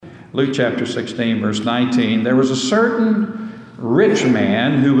Luke chapter 16, verse 19, there was a certain rich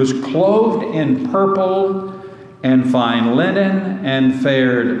man who was clothed in purple and fine linen and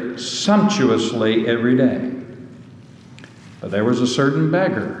fared sumptuously every day. But there was a certain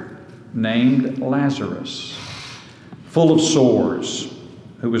beggar named Lazarus, full of sores,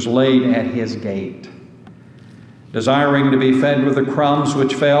 who was laid at his gate, desiring to be fed with the crumbs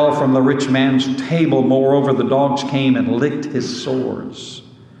which fell from the rich man's table. Moreover, the dogs came and licked his sores.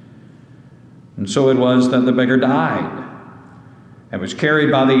 And so it was that the beggar died and was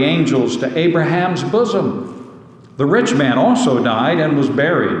carried by the angels to Abraham's bosom. The rich man also died and was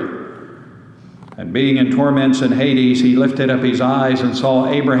buried. And being in torments in Hades, he lifted up his eyes and saw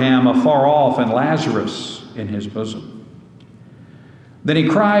Abraham afar off and Lazarus in his bosom. Then he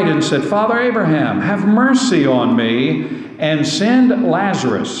cried and said, Father Abraham, have mercy on me, and send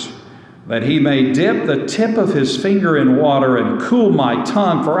Lazarus, that he may dip the tip of his finger in water and cool my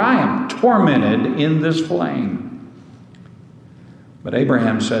tongue, for I am tormented in this flame. But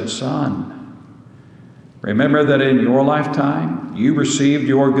Abraham said, Son, remember that in your lifetime you received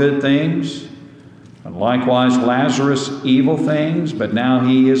your good things, and likewise Lazarus evil things, but now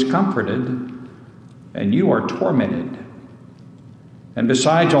he is comforted, and you are tormented. And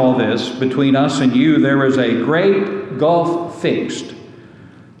besides all this, between us and you there is a great gulf fixed,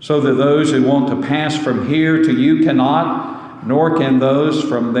 so that those who want to pass from here to you cannot, nor can those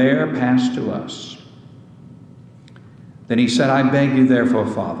from there pass to us. Then he said, I beg you therefore,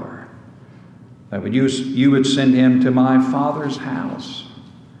 Father, that you would send him to my father's house,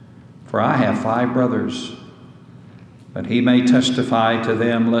 for I have 5 brothers, that he may testify to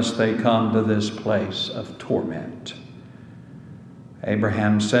them, lest they come to this place of torment.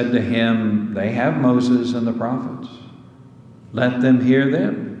 Abraham said to him, They have Moses and the prophets. Let them hear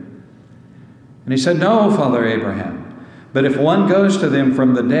them. And he said, No, Father Abraham, but if one goes to them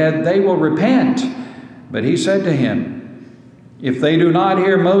from the dead, they will repent. But he said to him, If they do not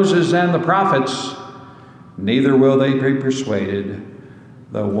hear Moses and the prophets, neither will they be persuaded,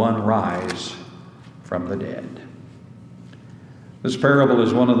 though one rise from the dead. This parable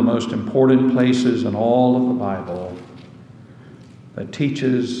is one of the most important places in all of the Bible that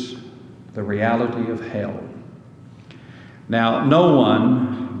teaches the reality of hell. Now, no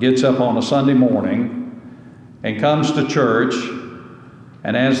one gets up on a Sunday morning and comes to church,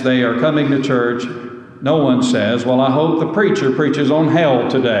 and as they are coming to church, no one says, well, I hope the preacher preaches on hell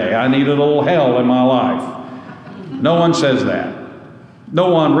today. I need a little hell in my life. No one says that.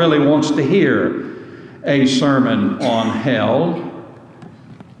 No one really wants to hear a sermon on hell,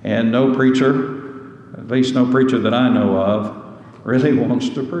 and no preacher, at least no preacher that I know of, really wants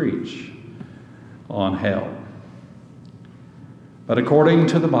to preach on hell. But according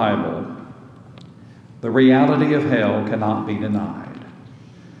to the Bible, the reality of hell cannot be denied.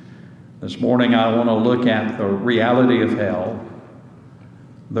 This morning I want to look at the reality of hell,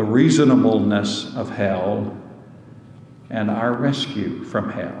 the reasonableness of hell, and our rescue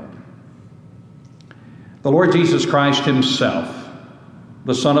from hell. The Lord Jesus Christ himself,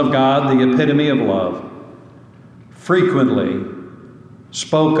 the Son of God, the epitome of love, frequently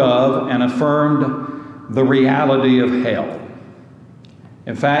spoke of and affirmed the reality of hell.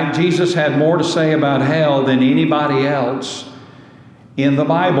 In fact, Jesus had more to say about hell than anybody else in the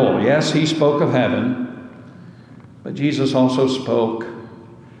Bible. Yes, he spoke of heaven, but Jesus also spoke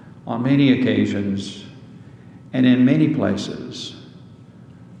on many occasions and in many places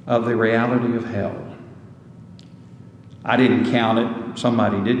of the reality of hell. I didn't count it.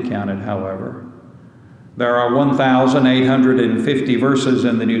 Somebody did count it, however. There are 1,850 verses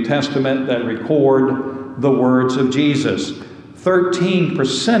in the New Testament that record the words of Jesus.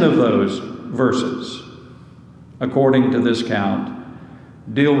 13% of those verses, according to this count,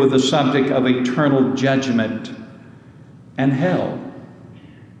 deal with the subject of eternal judgment and hell.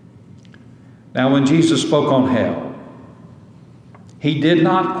 Now, when Jesus spoke on hell, he did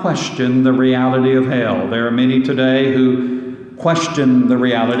not question the reality of hell. There are many today who question the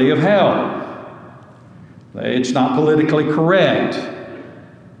reality of hell. It's not politically correct.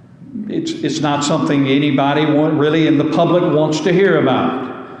 It's not something anybody really in the public wants to hear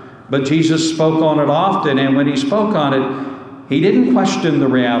about. But Jesus spoke on it often, and when he spoke on it, he didn't question the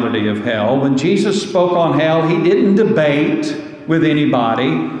reality of hell. When Jesus spoke on hell, he didn't debate with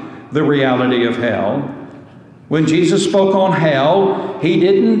anybody the reality of hell. When Jesus spoke on hell, he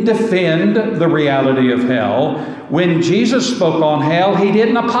didn't defend the reality of hell. When Jesus spoke on hell, he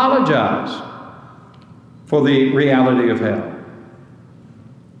didn't apologize for the reality of hell.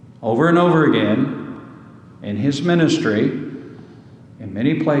 Over and over again, in his ministry, in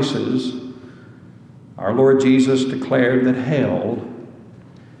many places, our Lord Jesus declared that hell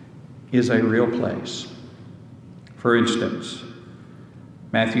is a real place. For instance,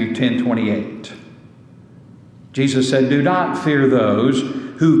 Matthew 10:28. Jesus said, "Do not fear those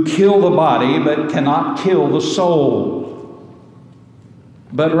who kill the body but cannot kill the soul.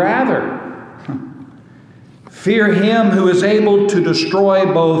 But rather, fear him who is able to destroy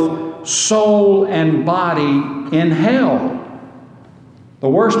both soul and body in hell." The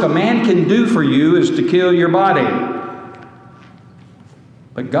worst a man can do for you is to kill your body.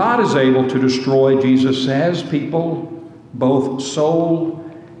 But God is able to destroy, Jesus says, people, both soul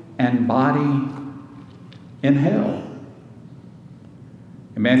and body in hell.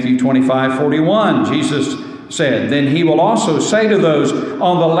 In Matthew 25:41, Jesus said, "Then he will also say to those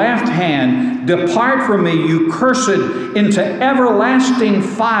on the left hand, 'Depart from me, you cursed, into everlasting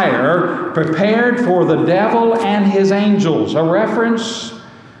fire, prepared for the devil and his angels.'" A reference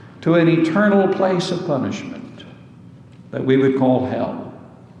to an eternal place of punishment that we would call hell.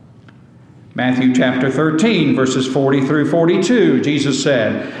 Matthew chapter 13, verses 40 through 42, Jesus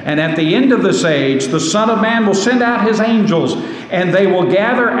said, "And at the end of this age, the Son of Man will send out his angels, and they will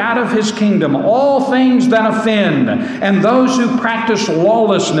gather out of his kingdom all things that offend, and those who practice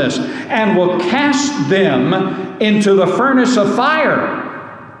lawlessness, and will cast them into the furnace of fire.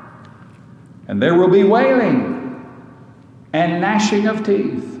 And there will be wailing and gnashing of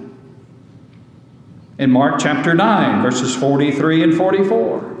teeth." In Mark chapter 9, verses 43 and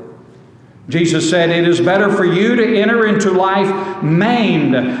 44, Jesus said, "It is better for you to enter into life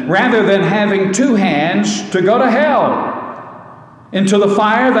maimed rather than having two hands to go to hell, into the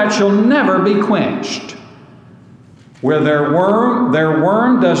fire that shall never be quenched, where their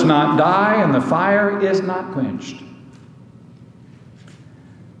worm does not die and the fire is not quenched."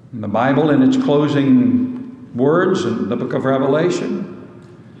 And the Bible, in its closing words in the book of Revelation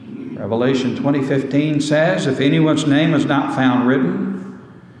 20:15 says, "If anyone's name is not found written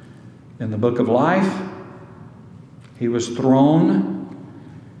in the book of life, he was thrown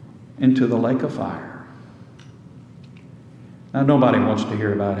into the lake of fire." Now, nobody wants to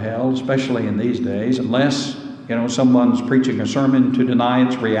hear about hell, especially in these days, unless, someone's preaching a sermon to deny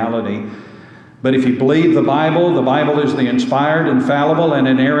its reality. But if you believe the Bible is the inspired, infallible, and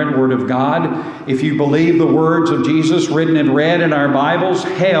inerrant Word of God. If you believe the words of Jesus written and read in our Bibles,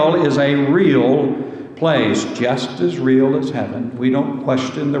 hell is a real place, just as real as heaven. We don't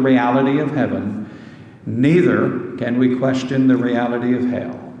question the reality of heaven. Neither can we question the reality of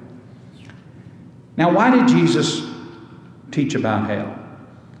hell. Now, why did Jesus teach about hell?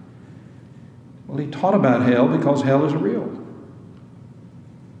 Well, he taught about hell because hell is real.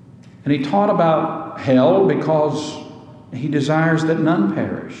 And he taught about hell because he desires that none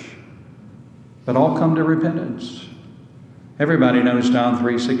perish, but all come to repentance. Everybody knows John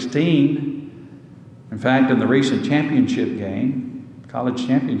 3:16. In fact, in the recent college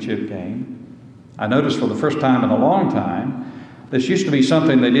championship game, I noticed for the first time in a long time, this used to be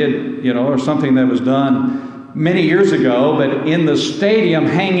something they did, or something that was done many years ago, but in the stadium,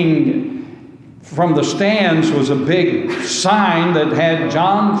 hanging from the stands, was a big sign that had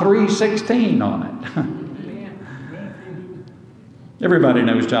John 3:16 on it. Everybody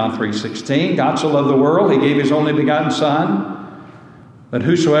knows John 3:16. God so loved the world, he gave his only begotten Son, that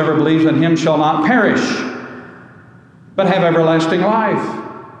whosoever believes in him shall not perish, but have everlasting life.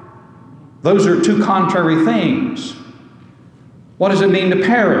 Those are two contrary things. What does it mean to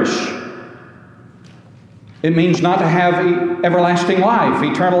perish? It means not to have everlasting life,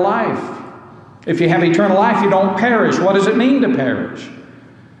 eternal life. If you have eternal life, you don't perish. What does it mean to perish?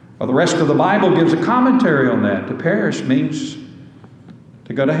 Well, the rest of the Bible gives a commentary on that. To perish means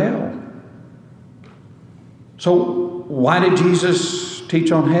to go to hell. So why did Jesus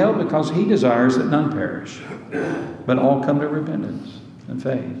teach on hell? Because he desires that none perish, but all come to repentance and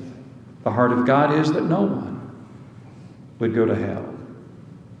faith. The heart of God is that no one would go to hell.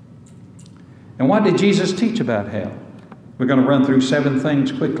 And why did Jesus teach about hell? We're going to run through 7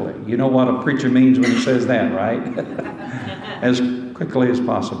 things quickly. You know what a preacher means when he says that, right? As quickly as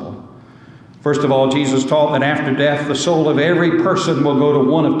possible. First of all, Jesus taught that after death, the soul of every person will go to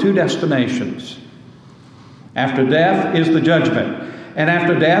one of 2 destinations. After death is the judgment. And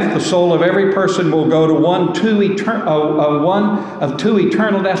after death, the soul of every person will go to one of two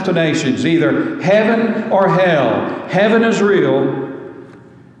eternal destinations, either heaven or hell. Heaven is real,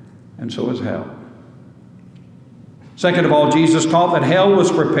 and so is hell. Second of all, Jesus taught that hell was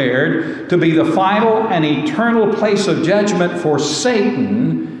prepared to be the final and eternal place of judgment for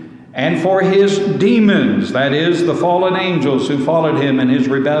Satan and for his demons, that is, the fallen angels who followed him in his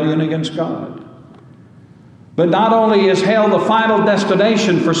rebellion against God. But not only is hell the final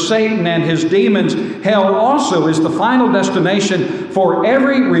destination for Satan and his demons, hell also is the final destination for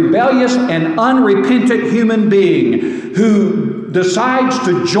every rebellious and unrepentant human being who decides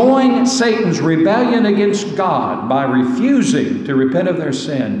to join Satan's rebellion against God by refusing to repent of their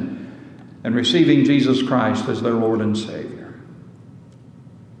sin and receiving Jesus Christ as their Lord and Savior.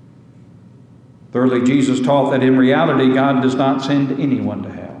 Thirdly, Jesus taught that in reality, God does not send anyone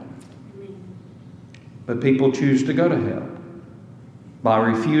to hell. But people choose to go to hell by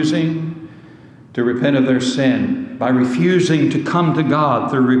refusing to repent of their sin, by refusing to come to God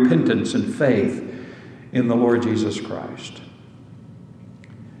through repentance and faith in the Lord Jesus Christ.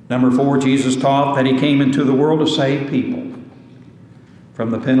 Number 4, Jesus taught that he came into the world to save people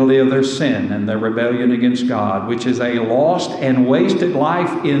from the penalty of their sin and their rebellion against God, which is a lost and wasted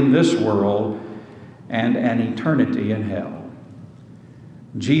life in this world and an eternity in hell.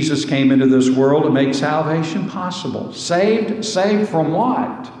 Jesus came into this world to make salvation possible. Saved from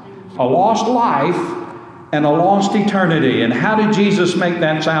what? A lost life and a lost eternity. And how did Jesus make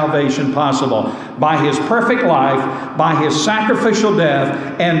that salvation possible? By his perfect life, by his sacrificial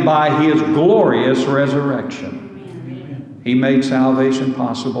death, and by his glorious resurrection. He made salvation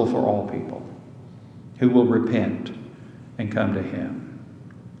possible for all people who will repent and come to him.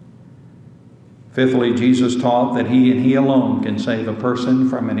 Fifthly, Jesus taught that he and he alone can save a person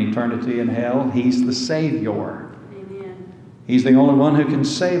from an eternity in hell. He's the Savior. Amen. He's the only one who can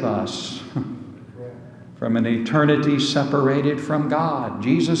save us from an eternity separated from God.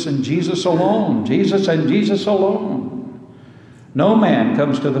 Jesus and Jesus alone. Jesus and Jesus alone. No man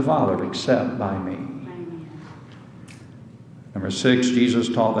comes to the Father except by me. Amen. Number 6, Jesus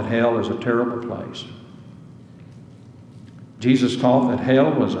taught that hell is a terrible place. Jesus taught that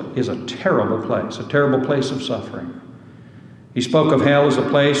hell is a terrible place of suffering. He spoke of hell as a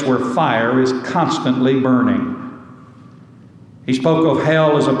place where fire is constantly burning. He spoke of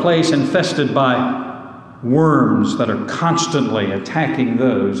hell as a place infested by worms that are constantly attacking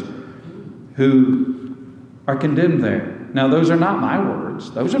those who are condemned there. Now, those are not my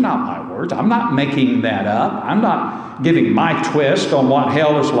words. Those are not my words. I'm not making that up. I'm not giving my twist on what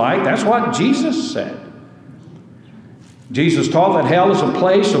hell is like. That's what Jesus said. Jesus taught that hell is a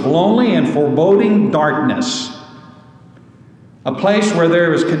place of lonely and foreboding darkness, a place where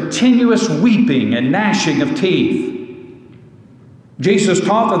there is continuous weeping and gnashing of teeth. Jesus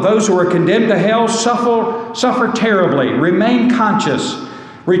taught that those who are condemned to hell suffer terribly, remain conscious,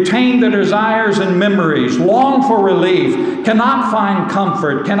 retain their desires and memories, long for relief, cannot find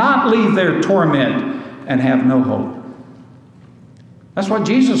comfort, cannot leave their torment, and have no hope. That's what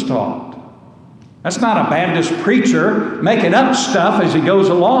Jesus taught. That's not a Baptist preacher making up stuff as he goes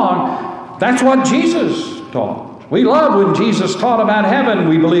along. That's what Jesus taught. We love when Jesus taught about heaven.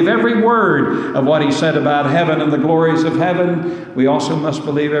 We believe every word of what he said about heaven and the glories of heaven. We also must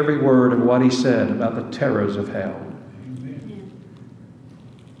believe every word of what he said about the terrors of hell. Amen.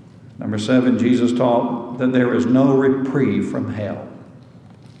 Number 7, Jesus taught that there is no reprieve from hell.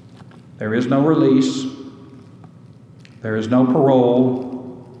 There is no release. There is no parole.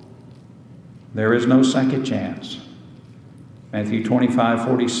 There is no second chance. Matthew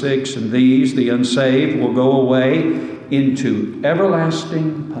 25:46, and these, the unsaved, will go away into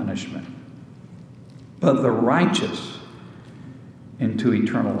everlasting punishment, but the righteous into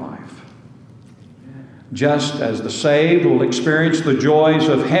eternal life. Just as the saved will experience the joys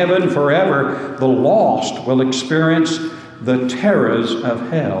of heaven forever, the lost will experience the terrors of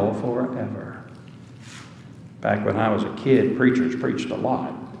hell forever. Back when I was a kid, preachers preached a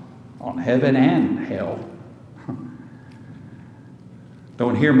lot on heaven and hell.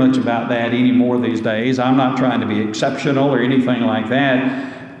 Don't hear much about that anymore these days. I'm not trying to be exceptional or anything like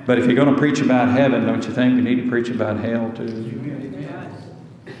that. But if you're going to preach about heaven, don't you think we need to preach about hell too?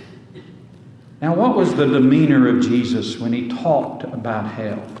 Now, what was the demeanor of Jesus when he talked about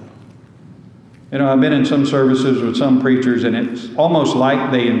hell? You know, I've been in some services with some preachers, and it's almost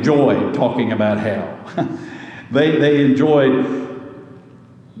like they enjoyed talking about hell. They enjoyed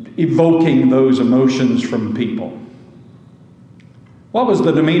evoking those emotions from people. What was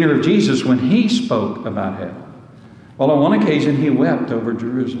the demeanor of Jesus when he spoke about hell? Well, on one occasion he wept over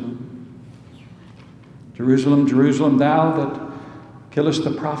Jerusalem. Jerusalem, Jerusalem, thou that killest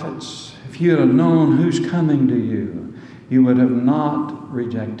the prophets, if you had known who's coming to you, you would have not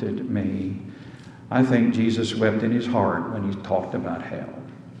rejected me. I think Jesus wept in his heart when he talked about hell.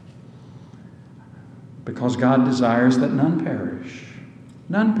 Because God desires that none perish,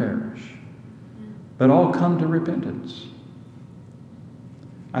 but all come to repentance.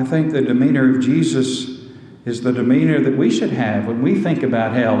 I think the demeanor of Jesus is the demeanor that we should have when we think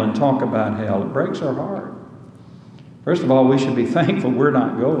about hell and talk about hell. It breaks our heart. First of all, we should be thankful we're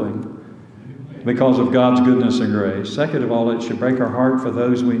not going because of God's goodness and grace. Second of all, it should break our heart for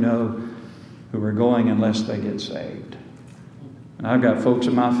those we know who are going unless they get saved. And I've got folks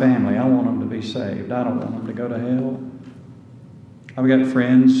in my family, I want them to be saved. I don't want them to go to hell. I've got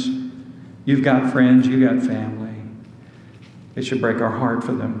friends. You've got friends. You've got family. It should break our heart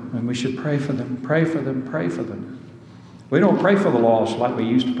for them. And we should pray for them, pray for them, pray for them. We don't pray for the lost like we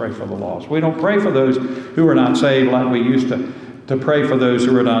used to pray for the lost. We don't pray for those who are not saved like we used to pray for those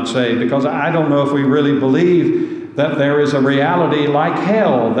who are not saved. Because I don't know if we really believe that there is a reality like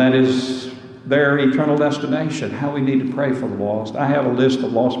hell that is their eternal destination. How we need to pray for the lost. I have a list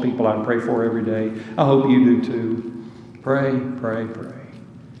of lost people I pray for every day. I hope you do too. Pray, pray, pray.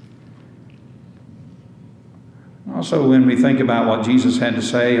 Also, when we think about what Jesus had to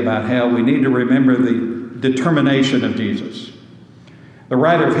say about hell, we need to remember the determination of Jesus. The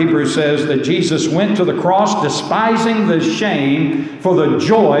writer of Hebrews says that Jesus went to the cross despising the shame for the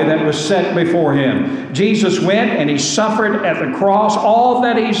joy that was set before him. Jesus went and he suffered at the cross all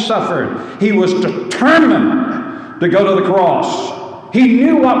that he suffered. He was determined to go to the cross. He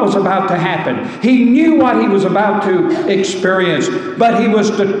knew what was about to happen. He knew what he was about to experience. But he was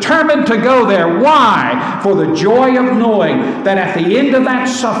determined to go there. Why? For the joy of knowing that at the end of that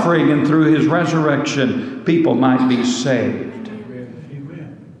suffering and through his resurrection, people might be saved.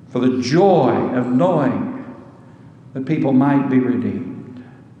 Amen. For the joy of knowing that people might be redeemed.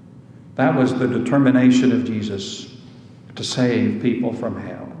 That was the determination of Jesus, to save people from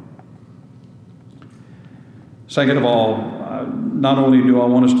hell. Second of all, not only do I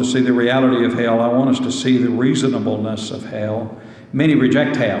want us to see the reality of hell, I want us to see the reasonableness of hell. Many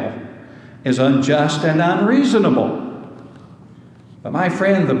reject hell as unjust and unreasonable. But my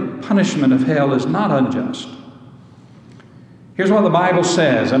friend, the punishment of hell is not unjust. Here's what the Bible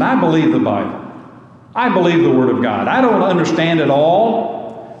says, and I believe the Bible. I believe the Word of God. I don't understand it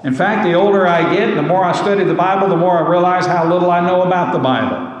all. In fact, the older I get, the more I study the Bible, the more I realize how little I know about the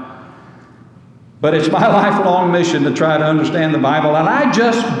Bible. But it's my lifelong mission to try to understand the Bible, and I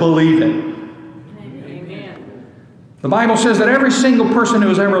just believe it. Amen. The Bible says that every single person who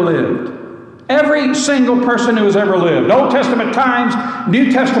has ever lived, every single person who has ever lived, Old Testament times,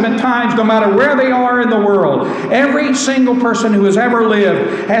 New Testament times, no matter where they are in the world, every single person who has ever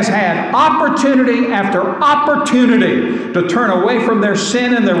lived has had opportunity after opportunity to turn away from their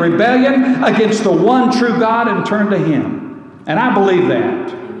sin and their rebellion against the one true God and turn to Him. And I believe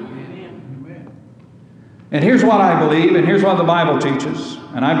that. And here's what I believe, and here's what the Bible teaches.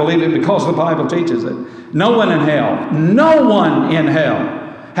 And I believe it because the Bible teaches it. No one in hell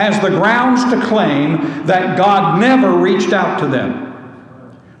has the grounds to claim that God never reached out to them.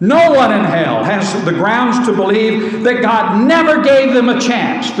 No one in hell has the grounds to believe that God never gave them a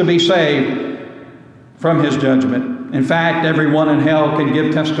chance to be saved from His judgment. In fact, everyone in hell can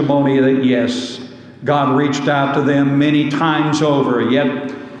give testimony that yes, God reached out to them many times over,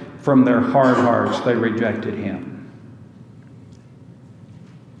 yet from their hard hearts, they rejected Him.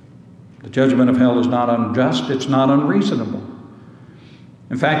 The judgment of hell is not unjust. It's not unreasonable.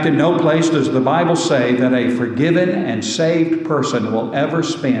 In fact, in no place does the Bible say that a forgiven and saved person will ever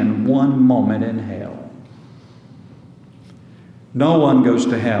spend one moment in hell. No one goes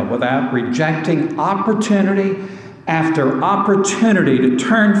to hell without rejecting opportunity after opportunity to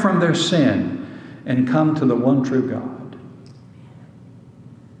turn from their sin and come to the one true God.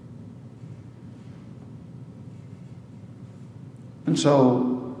 And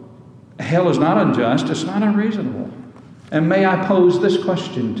so, hell is not unjust, it's not unreasonable. And may I pose this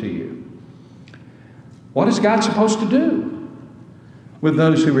question to you. What is God supposed to do with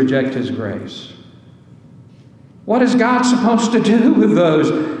those who reject His grace? What is God supposed to do with those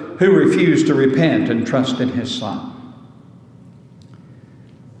who refuse to repent and trust in His Son?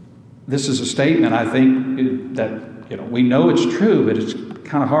 This is a statement, I think, that we know it's true, but it's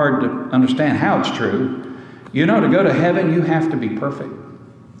kind of hard to understand how it's true. You know, to go to heaven, you have to be perfect.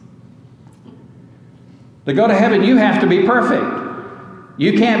 To go to heaven, you have to be perfect.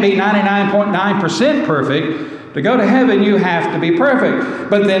 You can't be 99.9% perfect. To go to heaven, you have to be perfect.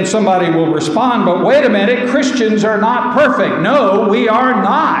 But then somebody will respond, but wait a minute, Christians are not perfect. No, we are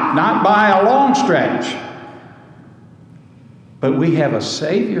not by a long stretch. But we have a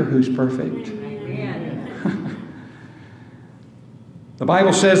Savior who's perfect. The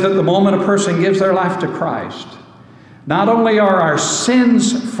Bible says that the moment a person gives their life to Christ, not only are our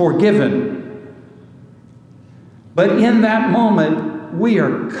sins forgiven, but in that moment we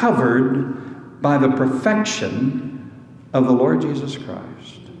are covered by the perfection of the Lord Jesus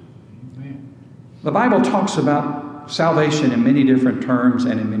Christ. Amen. The Bible talks about salvation in many different terms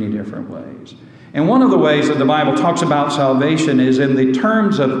and in many different ways. And one of the ways that the Bible talks about salvation is in the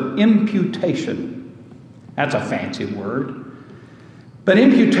terms of imputation. That's a fancy word. But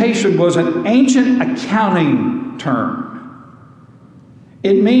imputation was an ancient accounting term.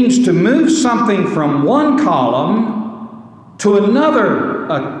 It means to move something from one column to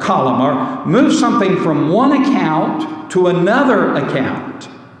another column, or move something from one account to another account.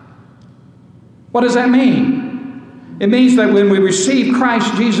 What does that mean? It means that when we receive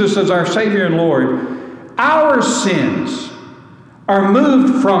Christ Jesus as our Savior and Lord, our sins are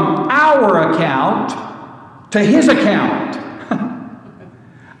moved from our account to His account.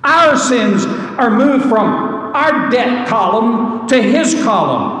 Our sins are moved from our debt column to His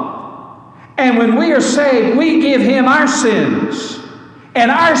column. And when we are saved, we give Him our sins. And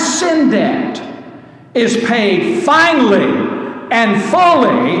our sin debt is paid finally and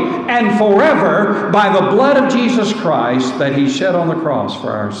fully and forever by the blood of Jesus Christ that He shed on the cross for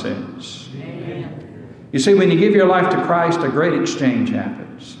our sins. Amen. You see, when you give your life to Christ, a great exchange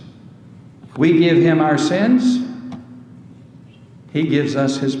happens. We give Him our sins. He gives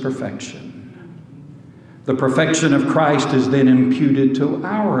us His perfection. The perfection of Christ is then imputed to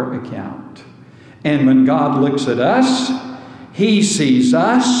our account. And when God looks at us, He sees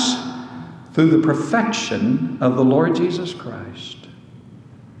us through the perfection of the Lord Jesus Christ.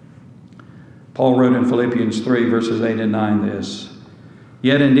 Paul wrote in Philippians 3, verses 8 and 9 this,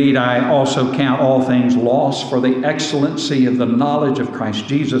 "Yet indeed I also count all things lost for the excellency of the knowledge of Christ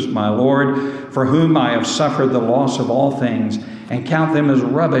Jesus my Lord, for whom I have suffered the loss of all things, and count them as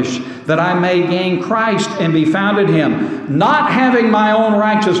rubbish, that I may gain Christ and be found in Him, not having my own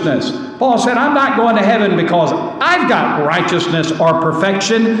righteousness." Paul said, I'm not going to heaven because I've got righteousness or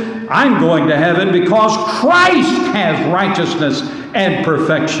perfection. I'm going to heaven because Christ has righteousness and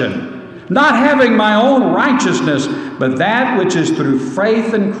perfection. Not having my own righteousness, but that which is through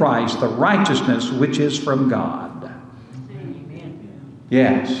faith in Christ, the righteousness which is from God. Amen.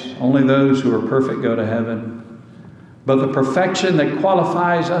 Yes, only those who are perfect go to heaven. But the perfection that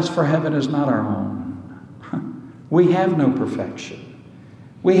qualifies us for heaven is not our own. We have no perfection.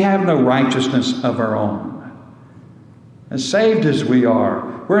 We have no righteousness of our own. As saved as we are,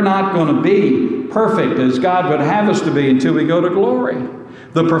 we're not going to be perfect as God would have us to be until we go to glory.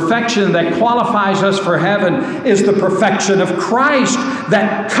 The perfection that qualifies us for heaven is the perfection of Christ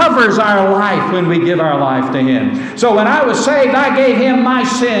that covers our life when we give our life to Him. So when I was saved, I gave Him my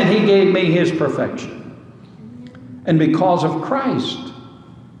sin. He gave me His perfection. And because of Christ,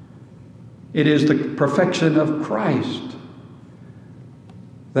 it is the perfection of Christ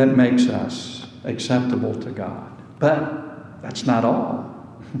that makes us acceptable to God. But that's not all.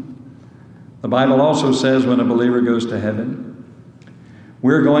 The Bible also says when a believer goes to heaven,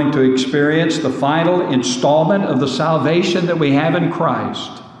 we're going to experience the final installment of the salvation that we have in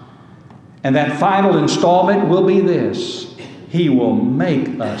Christ. And that final installment will be this: He will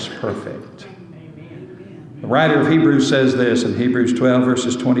make us perfect. The writer of Hebrews says this in Hebrews 12,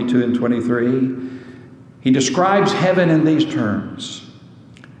 verses 22 and 23. He describes heaven in these terms.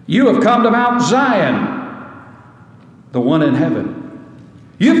 You have come to Mount Zion, the one in heaven.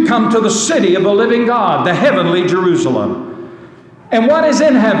 You've come to the city of the living God, the heavenly Jerusalem. And what is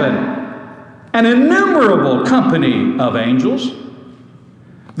in heaven? An innumerable company of angels,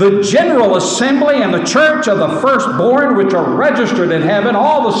 the general assembly and the church of the firstborn, which are registered in heaven,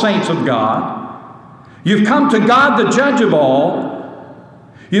 all the saints of God. You've come to God, the judge of all.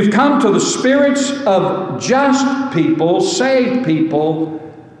 You've come to the spirits of just people, saved people,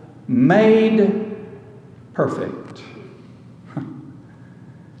 made perfect.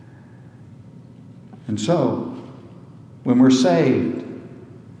 And so, when we're saved,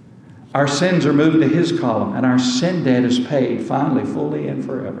 our sins are moved to His column, and our sin debt is paid finally, fully, and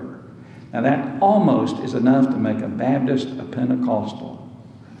forever. Now that almost is enough to make a Baptist a Pentecostal.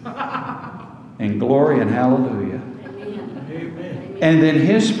 In glory and hallelujah. Amen. And then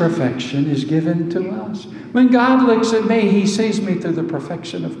His perfection is given to us. When God looks at me, He sees me through the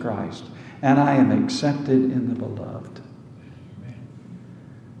perfection of Christ, and I am accepted in the beloved.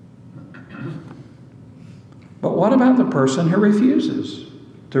 But what about the person who refuses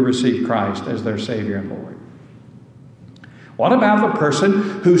to receive Christ as their Savior and Lord? What about the person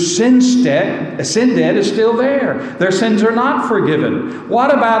whose sin debt is still there? Their sins are not forgiven.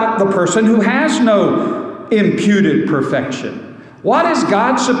 What about the person who has no imputed perfection? What is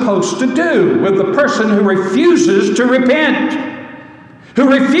God supposed to do with the person who refuses to repent, who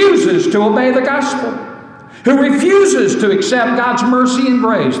refuses to obey the gospel, who refuses to accept God's mercy and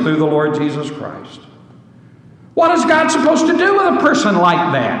grace through the Lord Jesus Christ? What is God supposed to do with a person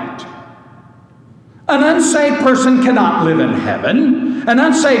like that? An unsaved person cannot live in heaven. An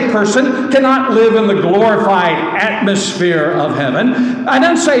unsaved person cannot live in the glorified atmosphere of heaven. An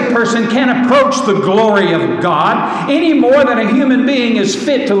unsaved person can't approach the glory of God any more than a human being is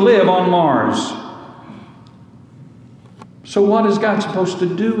fit to live on Mars. So what is God supposed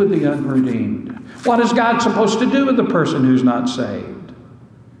to do with the unredeemed? What is God supposed to do with the person who's not saved?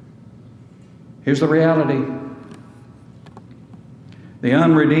 Here's the reality. The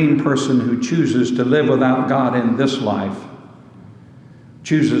unredeemed person who chooses to live without God in this life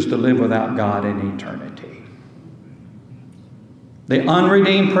chooses to live without God in eternity. The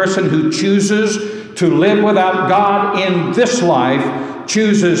unredeemed person who chooses to live without God in this life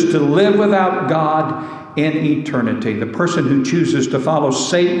chooses to live without God in eternity. The person who chooses to follow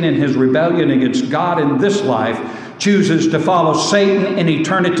Satan in his rebellion against God in this life chooses to follow Satan in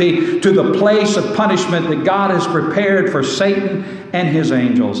eternity to the place of punishment that God has prepared for Satan and his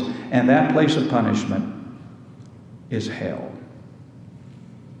angels. And that place of punishment is hell.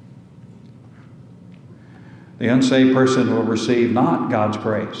 The unsaved person will receive not God's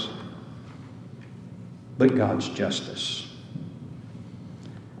grace, but God's justice.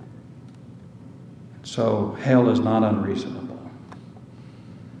 So hell is not unreasonable.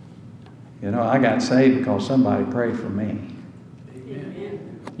 You know, I got saved because somebody prayed for me.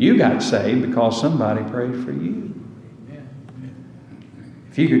 Amen. You got saved because somebody prayed for you. Amen.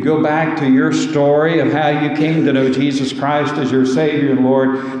 If you could go back to your story of how you came to know Jesus Christ as your Savior and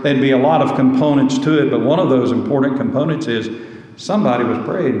Lord, there'd be a lot of components to it, but one of those important components is somebody was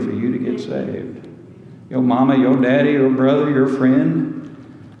praying for you to get saved. Your mama, your daddy, your brother, your friend,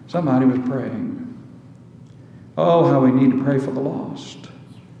 somebody was praying. Oh, how we need to pray for the lost.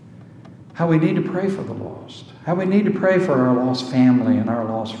 How we need to pray for the lost. How we need to pray for our lost family and our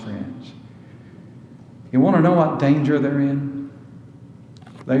lost friends. You want to know what danger they're in?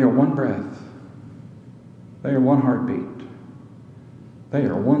 They are one breath. They are one heartbeat. They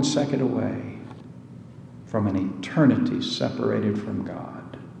are 1 second away from an eternity separated from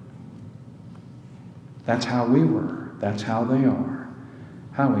God. That's how we were. That's how they are.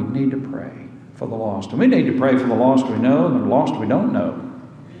 How we need to pray for the lost. And we need to pray for the lost we know and the lost we don't know.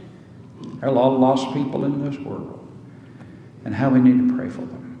 There are a lot of lost people in this world. And how we need to pray for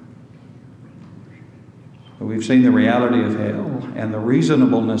them. But we've seen the reality of hell and the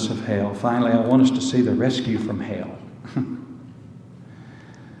reasonableness of hell. Finally, I want us to see the rescue from hell.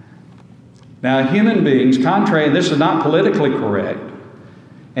 Now, human beings, contrary, and this is not politically correct,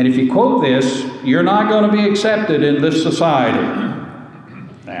 and if you quote this, you're not going to be accepted in this society.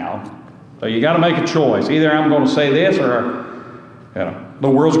 Now, so you got to make a choice. Either I'm going to say this or, the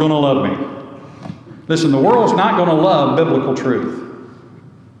world's going to love me. Listen, the world's not going to love biblical truth.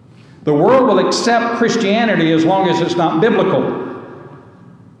 The world will accept Christianity as long as it's not biblical.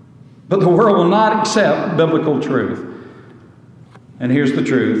 But the world will not accept biblical truth. And here's the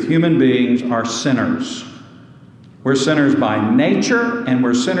truth. Human beings are sinners. We're sinners by nature and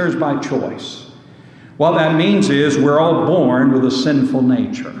we're sinners by choice. What that means is we're all born with a sinful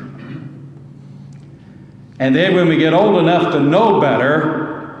nature. And then when we get old enough to know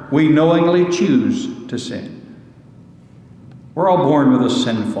better, we knowingly choose to sin. We're all born with a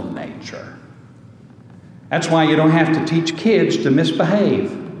sinful nature. That's why you don't have to teach kids to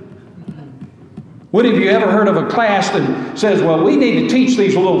misbehave. What have you ever heard of a class that says, well, we need to teach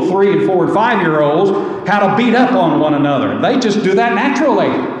these little 3 and 4 and 5-year-olds how to beat up on one another? They just do that naturally.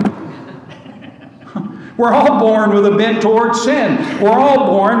 We're all born with a bent towards sin. We're all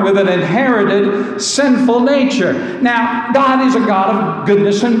born with an inherited sinful nature. Now, God is a God of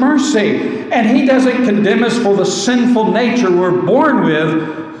goodness and mercy. And He doesn't condemn us for the sinful nature we're born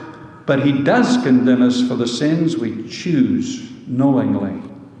with, but He does condemn us for the sins we choose knowingly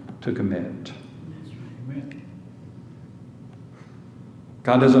to commit.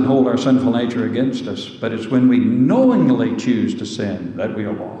 God doesn't hold our sinful nature against us, but it's when we knowingly choose to sin that we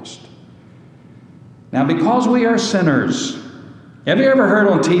are lost. Now, because we are sinners, have you ever heard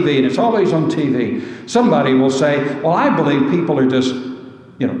on TV, and it's always on TV, somebody will say, well, I believe people are just,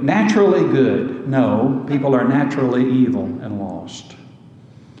 naturally good. No, people are naturally evil and lost.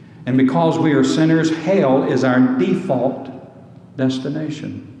 And because we are sinners, hell is our default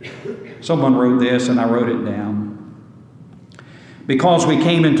destination. Someone wrote this, and I wrote it down. Because we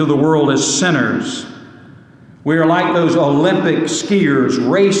came into the world as sinners, we are like those Olympic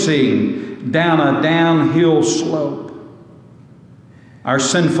skiers racing down a downhill slope. Our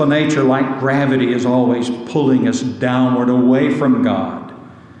sinful nature, like gravity, is always pulling us downward away from God,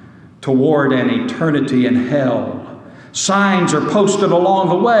 toward an eternity in hell, Signs are posted along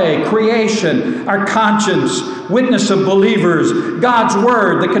the way. Creation, our conscience, witness of believers, God's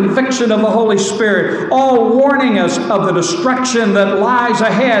Word, the conviction of the Holy Spirit, all warning us of the destruction that lies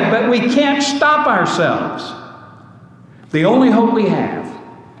ahead, but we can't stop ourselves. The only hope we have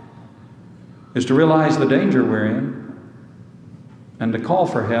is to realize the danger we're in and to call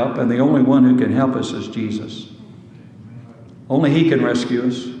for help, and the only one who can help us is Jesus. Only He can rescue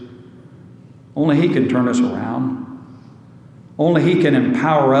us. Only He can turn us around. Only He can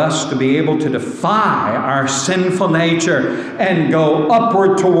empower us to be able to defy our sinful nature and go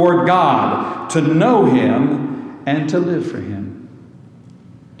upward toward God, to know Him and to live for Him.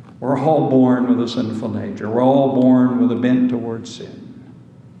 We're all born with a sinful nature. We're all born with a bent towards sin.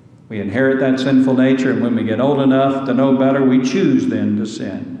 We inherit that sinful nature, and when we get old enough to know better, we choose then to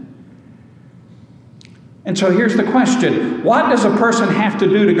sin. And so here's the question. What does a person have to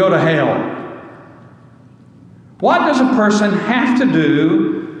do to go to hell? What does a person have to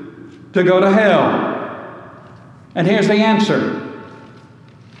do to go to hell? And here's the answer.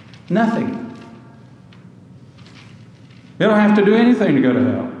 Nothing. You don't have to do anything to go to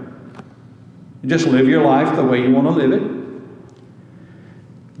hell. You just live your life the way you want to live it.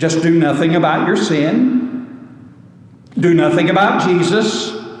 Just do nothing about your sin. Do nothing about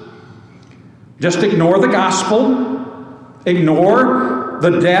Jesus. Just ignore the gospel. Ignore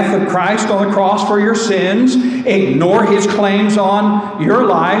the death of Christ on the cross for your sins. Ignore His claims on your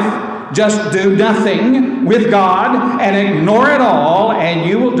life. Just do nothing with God and ignore it all, and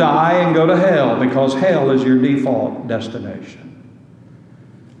you will die and go to hell, because hell is your default destination.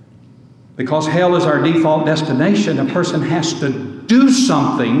 Because hell is our default destination, a person has to do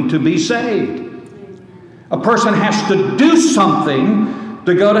something to be saved. A person has to do something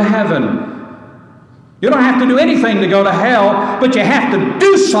to go to heaven. You don't have to do anything to go to hell, but you have to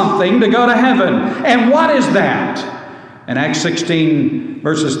do something to go to heaven. And what is that? In Acts 16,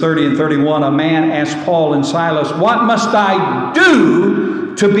 verses 30 and 31, a man asked Paul and Silas, "What must I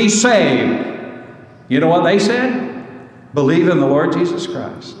do to be saved?" You know what they said? Believe in the Lord Jesus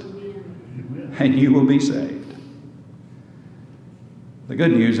Christ, and you will be saved. The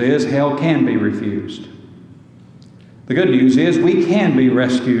good news is hell can be refused. The good news is we can be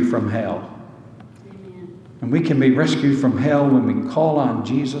rescued from hell. And we can be rescued from hell when we call on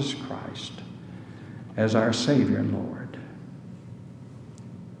Jesus Christ as our Savior and Lord.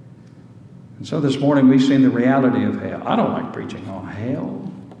 And so this morning we've seen the reality of hell. I don't like preaching on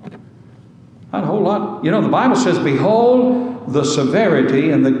hell. Not a whole lot. You know, the Bible says, "Behold the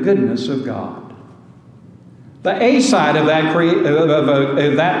severity and the goodness of God." The A side of that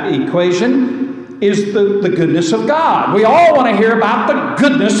equation is the goodness of God. We all want to hear about the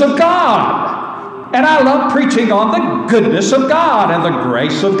goodness of God. And I love preaching on the goodness of God and the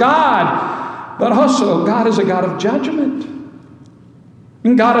grace of God. But also, God is a God of judgment.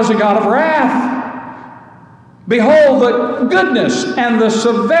 And God is a God of wrath. Behold the goodness and the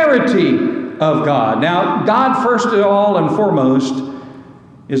severity of God. Now, God, first of all and foremost,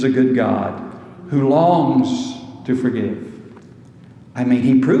 is a good God who longs to forgive. I mean,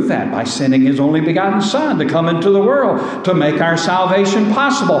 He proved that by sending His only begotten Son to come into the world to make our salvation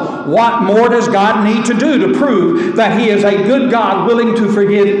possible. What more does God need to do to prove that He is a good God willing to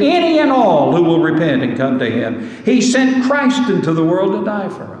forgive any and all who will repent and come to Him? He sent Christ into the world to die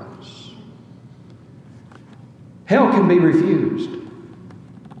for us. Hell can be refused.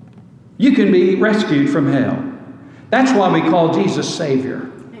 You can be rescued from hell. That's why we call Jesus Savior.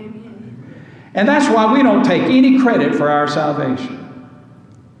 And that's why we don't take any credit for our salvation.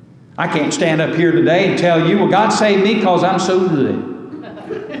 I can't stand up here today and tell you, well, God saved me because I'm so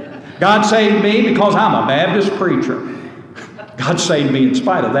good. God saved me because I'm a Baptist preacher. God saved me in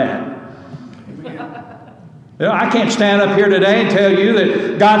spite of that. You know, I can't stand up here today and tell you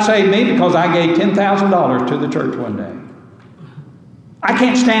that God saved me because I gave $10,000 to the church one day. I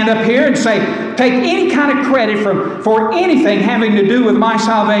can't stand up here and say, take any kind of credit for anything having to do with my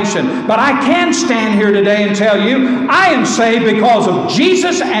salvation. But I can stand here today and tell you, I am saved because of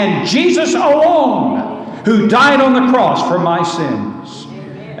Jesus and Jesus alone, who died on the cross for my sins.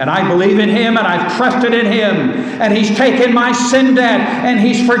 And I believe in Him, and I've trusted in Him, and He's taken my sin debt, and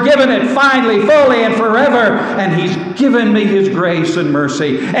He's forgiven it finally, fully, and forever, and He's given me His grace and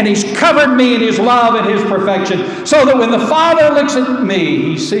mercy, and He's covered me in His love and His perfection, so that when the Father looks at me,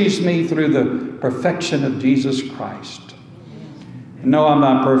 He sees me through the perfection of Jesus Christ. And no, I'm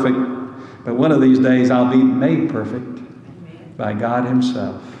not perfect, but one of these days I'll be made perfect by God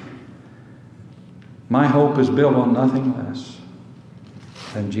Himself. My hope is built on nothing less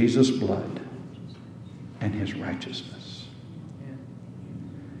than Jesus' blood and His righteousness.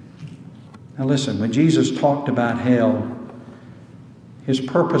 Now listen, when Jesus talked about hell, his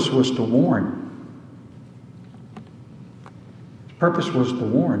purpose was to warn. His purpose was to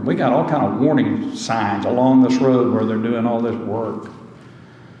warn. We got all kind of warning signs along this road where they're doing all this work.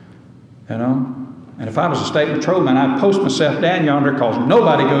 You know? And if I was a state patrolman, I'd post myself down yonder because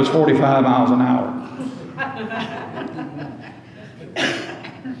nobody goes 45 miles an hour.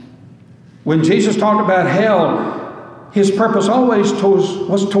 When Jesus talked about hell, his purpose always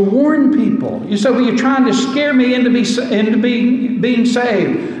was to warn people. You say, well, you're trying to scare me into being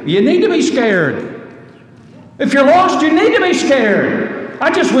saved. You need to be scared. If you're lost, you need to be scared.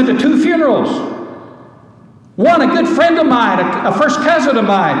 I just went to 2 funerals. One, a good friend of mine, a first cousin of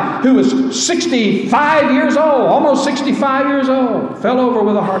mine, who was 65 years old, almost 65 years old, fell over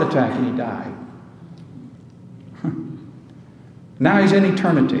with a heart attack and he died. Now he's in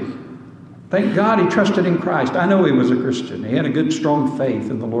eternity. Thank God he trusted in Christ. I know he was a Christian. He had a good, strong faith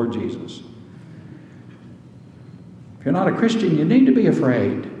in the Lord Jesus. If you're not a Christian, you need to be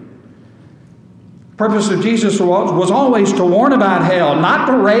afraid. The purpose of Jesus was always to warn about hell, not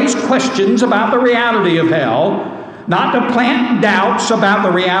to raise questions about the reality of hell, not to plant doubts about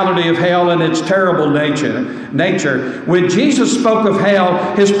the reality of hell and its terrible nature. When Jesus spoke of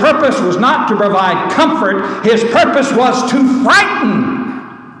hell, his purpose was not to provide comfort. His purpose was to frighten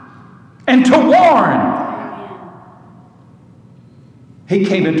and to warn. He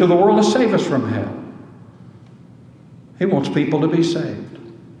came into the world to save us from hell. He wants people to be saved.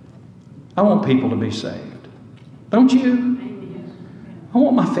 I want people to be saved. Don't you? I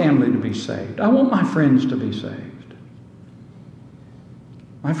want my family to be saved. I want my friends to be saved.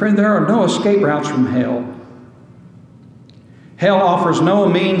 My friend, there are no escape routes from hell. Hell offers no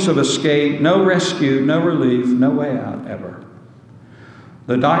means of escape, no rescue, no relief, no way out ever.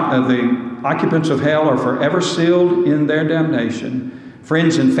 The occupants of hell are forever sealed in their damnation.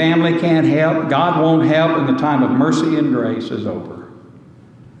 Friends and family can't help. God won't help, and the time of mercy and grace is over.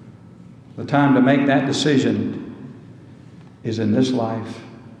 The time to make that decision is in this life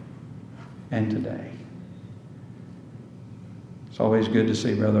and today. It's always good to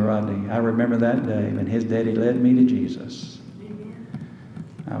see Brother Rodney. I remember that day when his daddy led me to Jesus.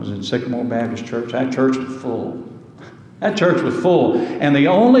 I was in Sycamore Baptist Church. That church was full. That church was full. And the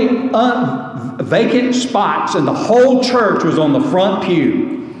only vacant spots in the whole church was on the front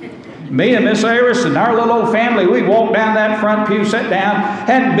pew. Me and Miss Aris and our little old family, we walked down that front pew, sat down,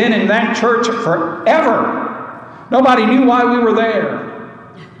 hadn't been in that church forever. Nobody knew why we were there.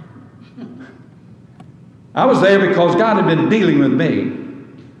 I was there because God had been dealing with me.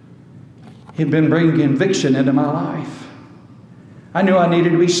 He'd been bringing conviction into my life. I knew I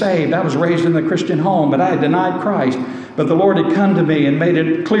needed to be saved. I was raised in the Christian home, but I had denied Christ. But the Lord had come to me and made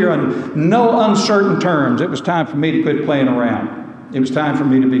it clear on no uncertain terms. It was time for me to quit playing around. It was time for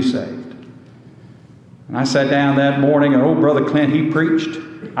me to be saved. And I sat down that morning, and old Brother Clint, he preached.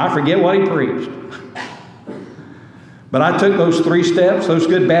 I forget what he preached. But I took those 3 steps. Those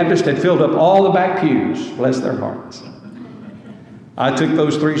good Baptists had filled up all the back pews. Bless their hearts. I took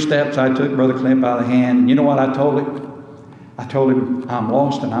those 3 steps. I took Brother Clint by the hand. And you know what I told him? I told him, I'm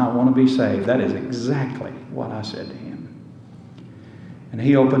lost and I want to be saved. That is exactly what I said to him. And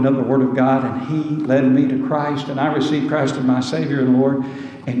he opened up the Word of God and he led me to Christ. And I received Christ as my Savior and Lord.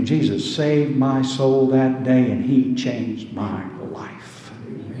 And Jesus saved my soul that day and he changed my life.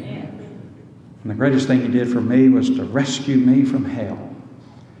 Amen. And the greatest thing he did for me was to rescue me from hell.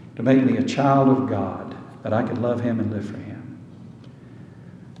 To make me a child of God. That I could love him and live for him.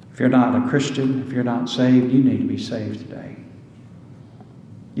 If you're not a Christian, if you're not saved, you need to be saved today.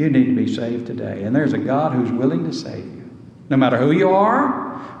 You need to be saved today. And there's a God who's willing to save you. No matter who you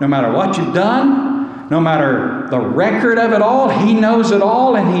are, no matter what you've done, no matter the record of it all, he knows it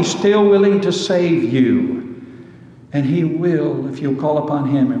all and he's still willing to save you. And he will if you'll call upon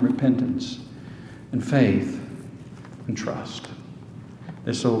him in repentance and faith and trust.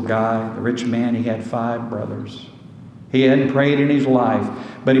 This old guy, the rich man, he had 5 brothers. He hadn't prayed in his life,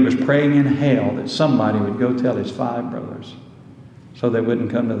 but he was praying in hell that somebody would go tell his 5 brothers so they wouldn't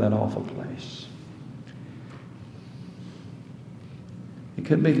come to that awful place. It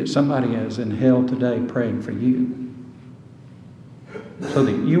could be that somebody is in hell today praying for you so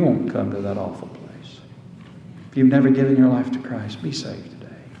that you won't come to that awful place. If you've never given your life to Christ, be saved.